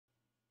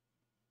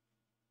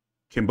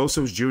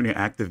Kambosos Jr.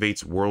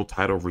 activates world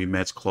title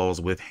rematch clause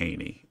with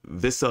Haney.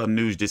 This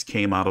news just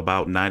came out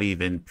about not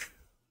even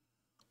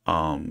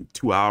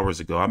 2 hours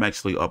ago. I'm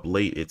actually up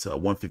late. It's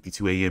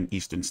 1:52 a.m.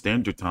 Eastern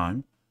Standard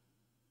Time,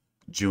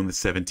 June the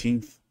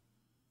 17th,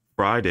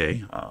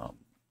 Friday,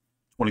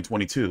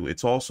 2022.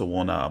 It's also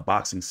on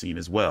Boxing Scene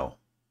as well.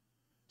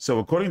 So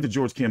according to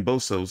George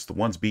Kambosos, the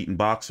once beaten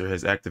boxer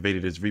has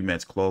activated his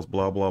rematch clause,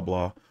 blah, blah,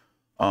 blah.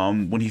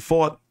 When he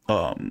fought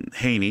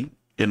Haney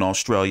in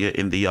Australia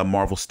in the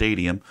Marvel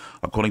Stadium,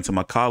 according to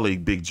my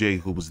colleague Big J,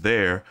 who was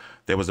there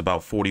was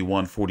about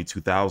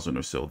 42,000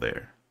 or so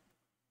there.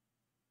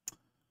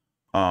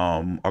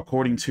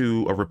 According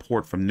to a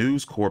report from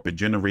News Corp, it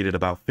generated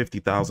about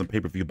 50,000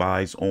 pay-per-view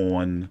buys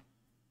on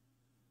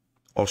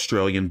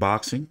Australian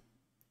boxing,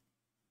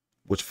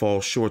 which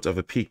falls short of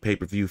a peak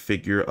pay-per-view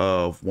figure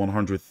of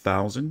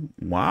 100,000.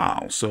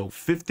 Wow. So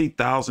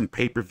 50,000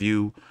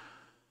 pay-per-view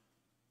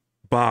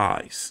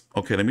buys.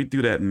 Okay, let me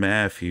do that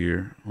math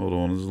here. Hold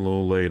on, this is a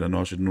little late. I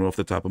know I should know off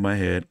the top of my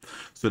head.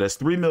 So that's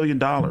 $3 million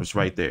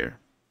right there.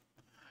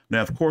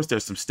 Now, of course,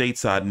 there's some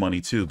stateside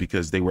money too,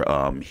 because they were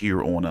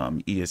here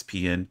on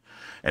ESPN,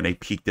 and they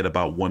peaked at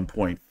about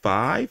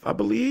 1.5, I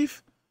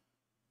believe,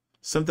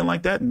 something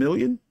like that,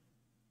 million.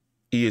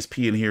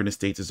 ESPN here in the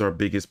States is our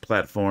biggest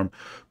platform,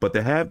 but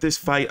to have this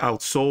fight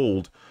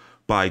outsold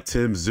by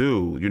Tim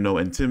Tszyu, you know,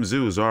 and Tim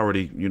Tszyu is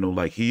already, you know,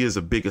 like he is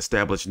a big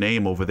established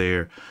name over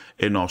there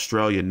in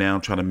Australia now,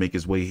 trying to make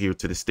his way here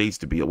to the States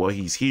to be, well,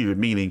 he's here,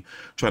 meaning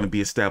trying to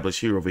be established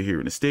here over here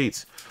in the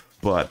States.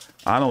 But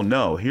I don't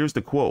know. Here's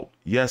the quote.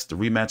 Yes, the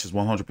rematch is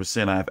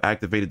 100%. I have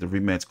activated the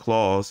rematch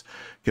clause,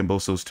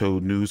 Kambosos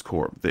told News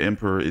Corp. The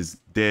Emperor is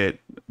dead.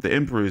 The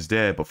Emperor is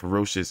dead, but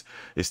Ferocious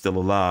is still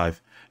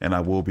alive, and I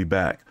will be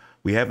back.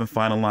 We haven't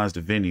finalized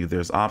the venue.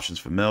 There's options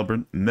for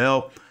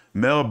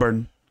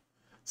Melbourne,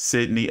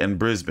 Sydney, and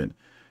Brisbane.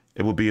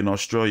 It will be in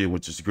Australia,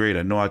 which is great.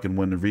 I know I can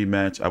win the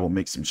rematch. I will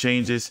make some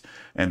changes,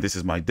 and this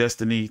is my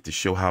destiny to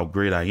show how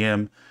great I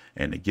am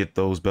and to get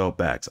those belt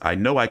backs. I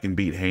know I can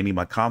beat Haney.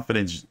 My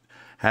confidence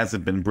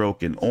hasn't been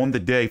broken. On the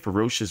day,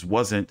 Ferocious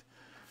wasn't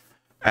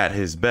at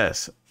his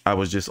best. I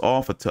was just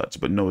off a touch,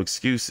 but no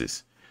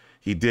excuses.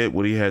 He did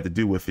what he had to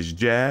do with his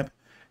jab.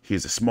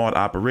 He's a smart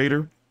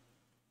operator,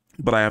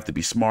 but I have to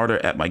be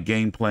smarter at my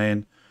game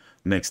plan.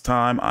 Next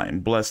time, I am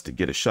blessed to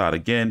get a shot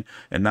again,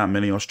 and not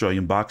many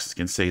Australian boxers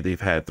can say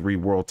they've had 3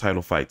 world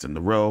title fights in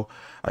a row.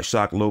 I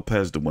shocked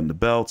Lopez to win the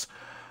belts.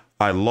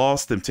 I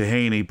lost them to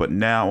Haney, but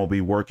now I'll be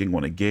working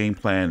on a game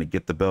plan to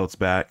get the belts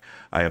back.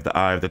 I have the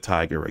eye of the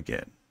tiger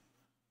again.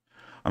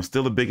 I'm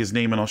still the biggest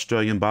name in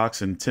Australian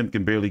boxing. Tim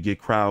can barely get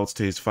crowds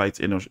to his fights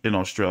in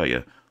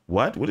Australia.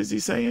 What? What is he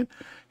saying?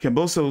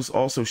 Kambosos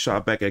also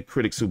shot back at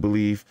critics who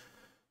believe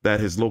that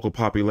his local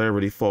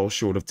popularity falls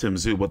short of Tim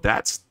Tszyu. But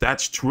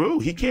that's true.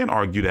 He can't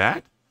argue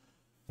that.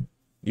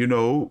 You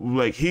know,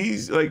 like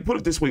he's like, put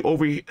it this way,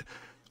 over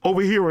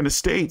here in the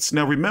States.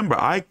 Now remember,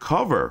 I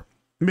cover,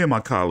 me and my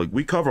colleague,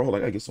 we cover, hold on,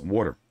 I gotta get some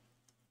water.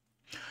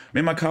 Me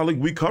and my colleague,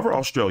 we cover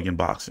Australian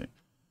boxing.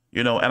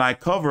 You know, and I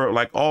cover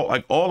like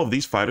all of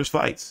these fighters'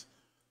 fights.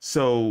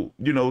 So,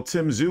 you know,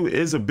 Tim Tszyu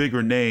is a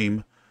bigger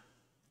name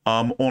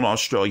on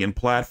Australian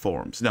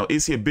platforms. Now,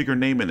 is he a bigger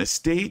name in the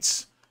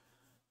States?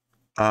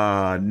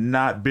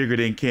 Not bigger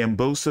than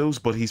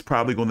Kambosos, but he's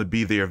probably going to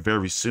be there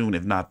very soon,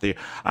 if not there.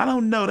 I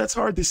don't know. That's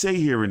hard to say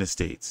here in the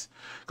States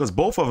because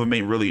both of them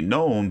ain't really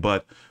known,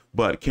 but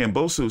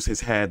Kambosos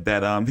has had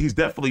that. He's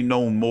definitely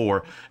known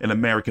more in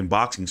American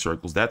boxing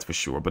circles, that's for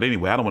sure. But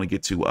anyway, I don't want to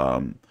get too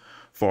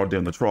far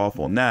down the trough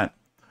on that.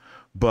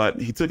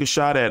 But he took a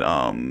shot at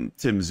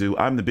Tim Tszyu.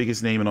 I'm the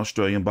biggest name in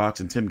Australian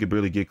boxing. Tim can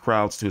barely get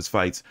crowds to his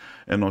fights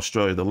in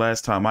Australia. The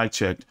last time I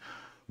checked,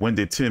 when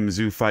did Tim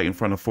Tszyu fight in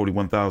front of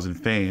 41,000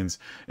 fans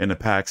in a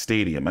packed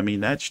stadium? I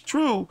mean, that's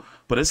true,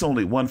 but it's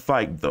only one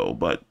fight, though.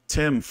 But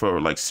Tim,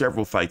 for like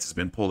several fights, has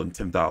been pulling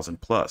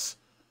 10,000 plus.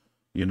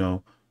 You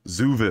know,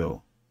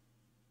 Tszuville.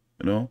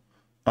 You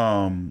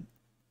know,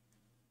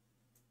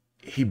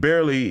 he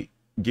barely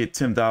get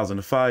 10,000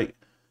 a fight.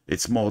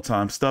 It's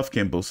small-time stuff,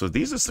 Kambosos.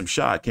 These are some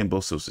shot,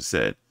 Kambosos has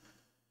said.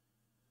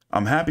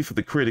 I'm happy for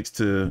the critics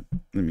to,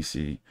 let me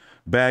see,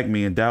 bag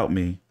me and doubt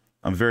me.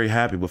 I'm very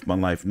happy with my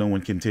life. No one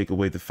can take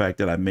away the fact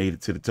that I made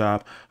it to the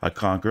top. I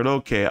conquered.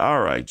 Okay,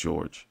 all right,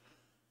 George.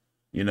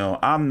 You know,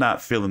 I'm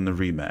not feeling the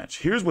rematch.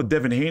 Here's what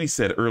Devin Haney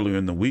said earlier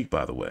in the week,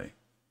 by the way.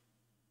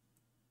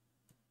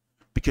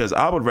 Because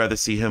I would rather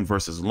see him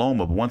versus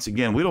Loma. But once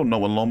again, we don't know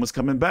when Loma's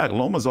coming back.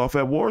 Loma's off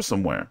at war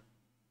somewhere.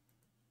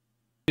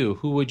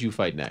 Who would you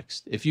fight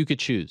next if you could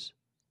choose?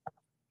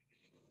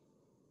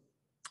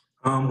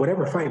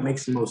 Whatever fight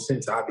makes the most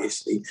sense,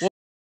 obviously.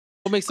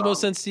 What makes the most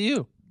sense to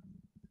you?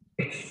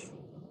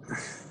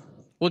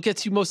 What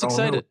gets you most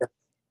excited?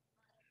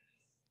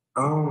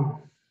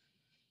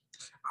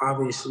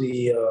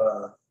 Obviously,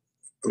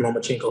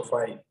 Lomachenko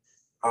fight.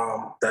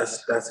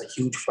 That's a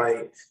huge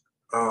fight.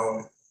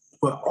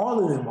 But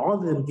all of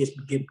them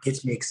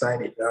gets me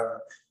excited.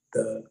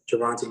 The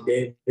Gervonta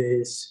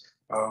Davis,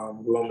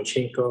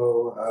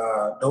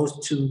 Lomachenko,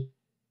 those two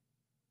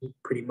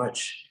pretty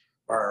much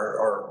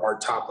are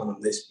top on the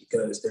list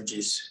because they're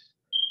just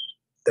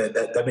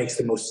that makes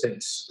the most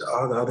sense.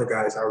 All the other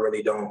guys I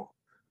really don't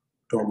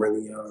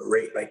really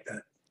rate like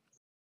that.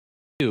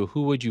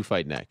 Who would you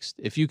fight next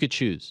if you could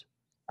choose?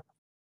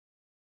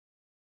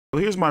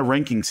 Well, here's my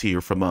rankings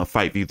here from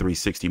Fight View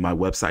 360, my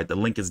website. The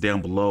link is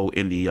down below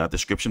in the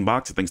description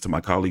box. Thanks to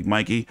my colleague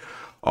Mikey.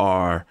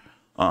 Our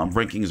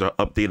rankings are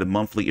updated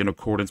monthly in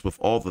accordance with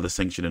all of the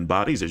sanctioning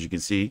bodies. As you can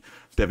see,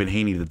 Devin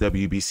Haney, the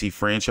WBC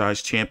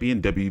franchise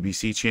champion,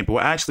 WBC champion.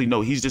 Well, actually,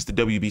 no, he's just the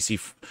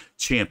WBC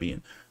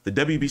champion. The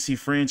WBC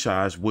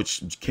franchise, which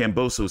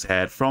Kambosos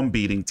had from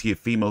beating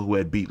Teofimo, who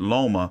had beat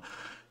Loma,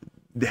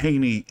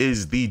 Haney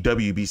is the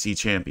WBC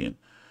champion.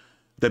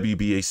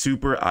 WBA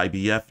Super,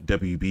 IBF,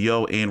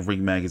 WBO, and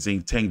Ring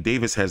Magazine. Tank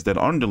Davis has that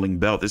underling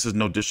belt. This is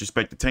no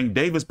disrespect to Tank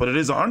Davis, but it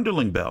is an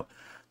underling belt.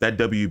 That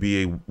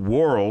WBA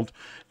World,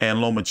 and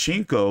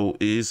Lomachenko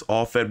is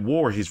off at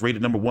war. He's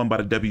rated #1 by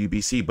the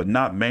WBC, but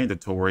not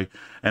mandatory,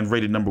 and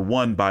rated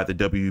 #1 by the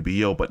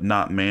WBO, but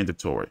not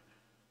mandatory.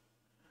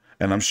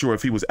 And I'm sure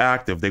if he was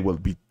active, they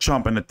would be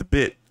chomping at the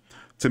bit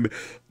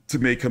to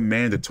make him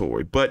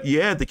mandatory. But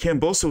yeah, the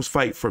Kambosos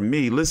fight for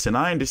me, listen,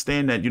 I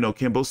understand that,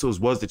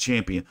 Kambosos was the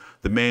champion,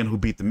 the man who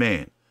beat the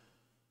man,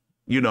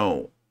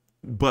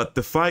 but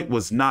the fight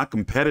was not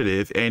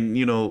competitive, and,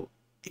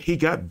 he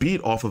got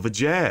beat off of a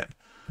jab.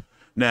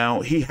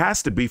 Now, he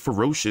has to be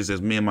ferocious,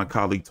 as me and my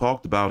colleague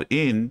talked about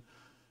in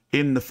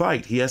the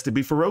fight. He has to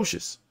be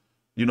ferocious,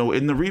 in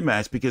the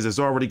rematch, because it's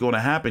already going to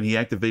happen. He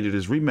activated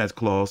his rematch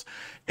clause.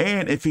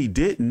 And if he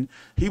didn't,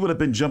 he would have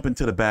been jumping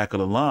to the back of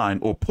the line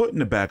or put in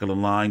the back of the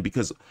line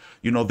because,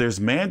 there's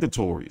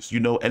mandatories,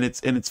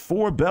 and it's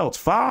 4 belts,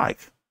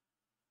 5.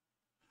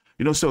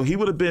 So he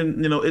would have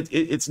been,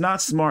 it's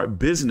not smart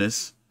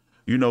business,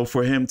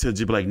 for him to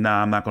just be like,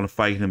 nah, I'm not going to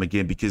fight him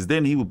again, because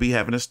then he would be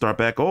having to start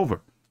back over.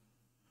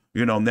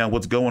 Now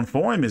what's going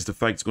for him is the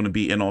fight's going to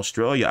be in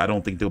Australia. I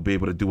don't think they'll be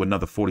able to do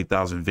another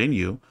 40,000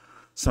 venue.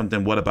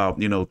 Something, what about,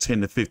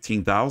 10 to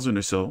 15,000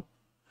 or so?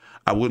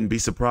 I wouldn't be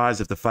surprised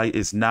if the fight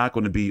is not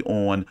going to be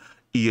on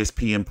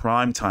ESPN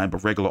prime time,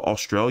 but regular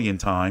Australian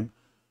time.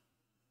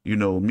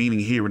 Meaning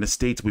here in the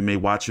States, we may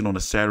watch it on a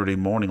Saturday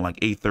morning, like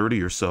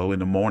 8:30 or so in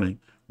the morning,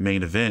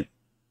 main event.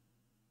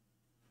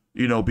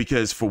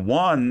 Because for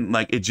one,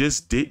 like, it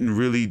just didn't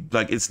really,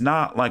 like, it's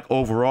not like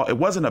overall, it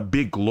wasn't a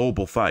big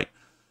global fight.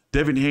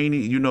 Devin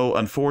Haney,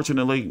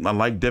 unfortunately, I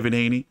like Devin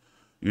Haney.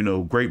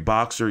 Great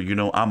boxer,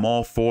 I'm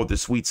all for the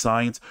sweet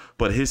science,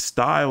 but his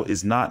style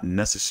is not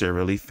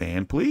necessarily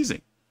fan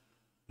pleasing,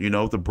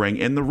 to bring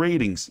in the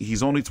ratings.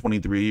 He's only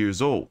 23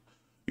 years old,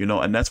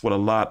 and that's what a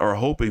lot are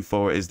hoping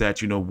for, is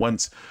that,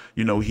 once,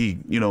 he,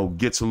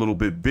 gets a little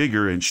bit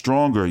bigger and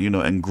stronger,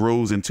 and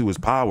grows into his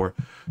power,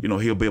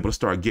 he'll be able to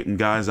start getting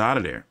guys out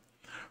of there.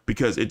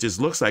 Because it just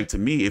looks like to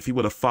me, if he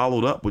would have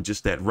followed up with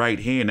just that right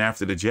hand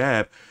after the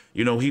jab,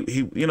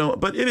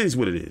 but it is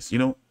what it is.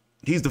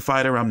 He's the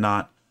fighter, I'm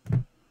not.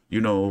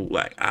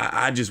 Like,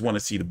 I just want to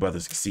see the brother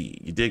succeed.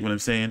 You dig what I'm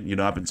saying?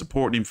 I've been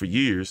supporting him for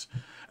years,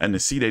 and to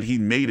see that he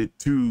made it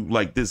to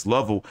like this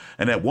level.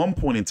 And at one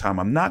point in time,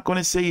 I'm not going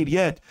to say it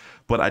yet,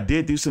 but I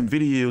did do some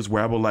videos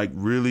where I would like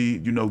really,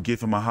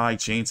 give him a high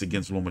chance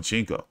against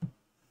Lomachenko.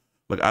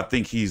 Like, I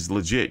think he's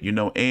legit,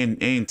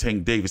 and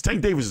Tank Davis.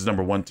 Tank Davis is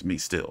 #1 to me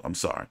still. I'm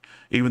sorry.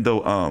 Even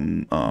though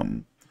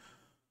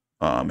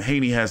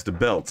Haney has the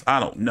belts, I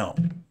don't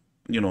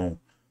know,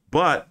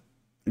 but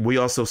we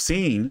also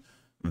seen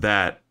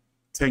that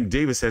Tank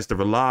Davis has to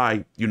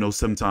rely,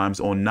 sometimes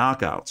on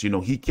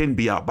knockouts. He can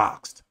be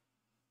outboxed.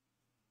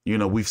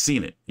 We've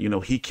seen it.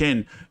 He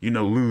can,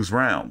 lose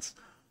rounds.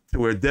 To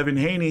where Devin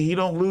Haney, he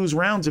don't lose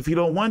rounds if he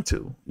don't want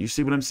to. You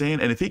see what I'm saying?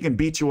 And if he can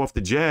beat you off the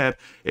jab,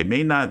 it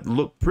may not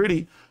look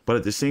pretty, but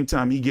at the same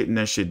time, he getting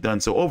that shit done.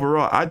 So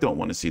overall, I don't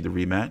want to see the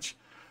rematch.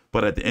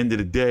 But at the end of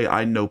the day,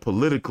 I know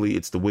politically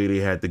it's the way they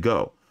had to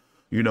go.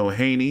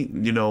 Haney,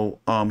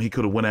 he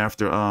could have went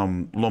after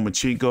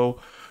Lomachenko.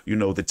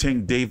 The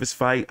Tank Davis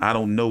fight, I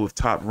don't know if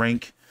Top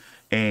Rank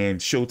and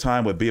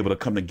Showtime would be able to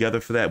come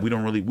together for that. We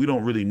don't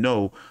really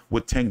know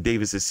what Tank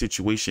Davis's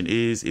situation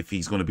is, if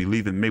he's going to be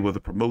leaving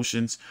Mayweather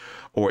Promotions,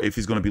 or if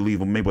he's going to be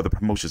leaving Mayweather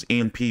Promotions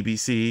and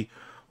PBC,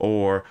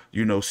 or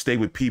stay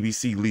with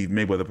PBC, leave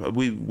Mayweather.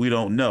 We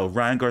don't know.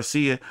 Ryan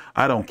Garcia,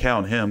 I don't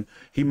count him.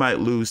 He might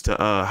lose to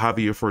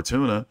Javier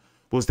Fortuna.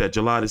 What was that,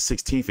 July the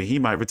 16th, and he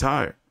might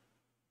retire.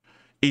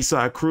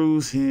 Eastside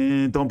Cruz,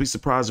 don't be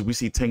surprised if we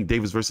see Tank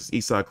Davis versus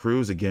Eastside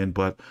Cruz again,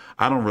 but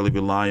I don't really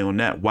rely on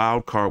that.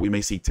 Wild card, we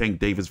may see Tank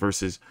Davis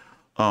versus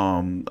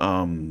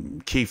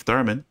Keith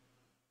Thurman.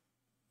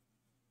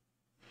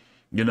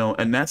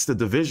 And that's the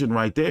division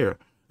right there.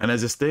 And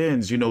as it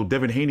stands,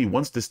 Devin Haney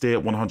wants to stay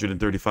at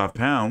 135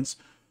 pounds,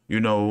 a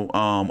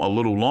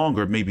little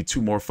longer, maybe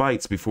 2 more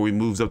fights before he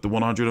moves up to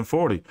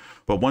 140.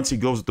 But once he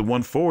goes to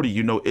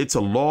 140, it's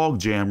a log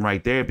jam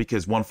right there,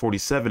 because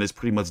 147 is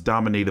pretty much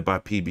dominated by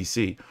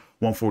PBC,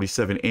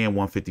 147 and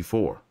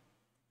 154.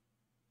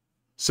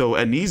 So,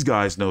 and these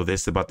guys know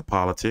this about the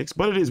politics,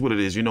 but it is what it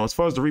is. As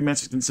far as the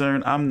rematch is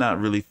concerned, I'm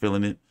not really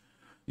feeling it,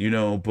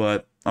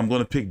 but I'm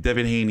going to pick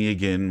Devin Haney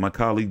again. My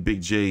colleague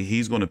Big J,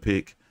 he's going to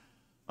pick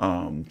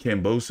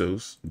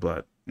Kambosos,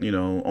 but you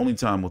know, only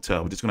time will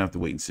tell. We're just going to have to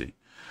wait and see.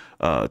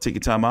 Take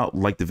your time out,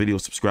 like the video,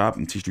 subscribe,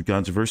 and TstreeT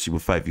Controversy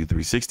with Fight View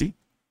 360.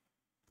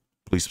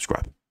 Please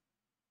subscribe.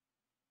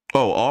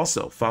 Oh,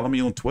 also follow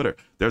me on Twitter.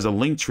 There's a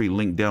Linktree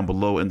link down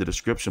below in the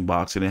description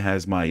box, and it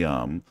has my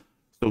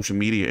social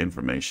media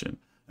information.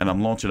 And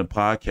I'm launching a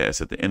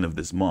podcast at the end of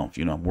this month.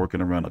 You know, I'm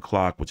working around the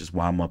clock, which is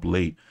why I'm up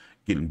late,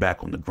 getting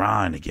back on the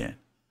grind again.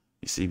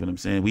 You see what I'm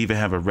saying? We even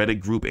have a Reddit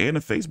group and a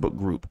Facebook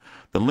group.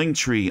 The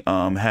Linktree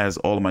has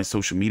all of my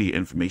social media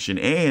information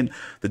and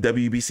the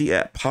WBC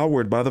app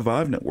powered by the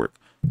Vive Network.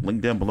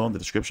 Link down below in the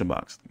description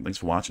box. Thanks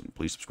for watching.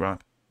 Please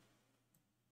subscribe.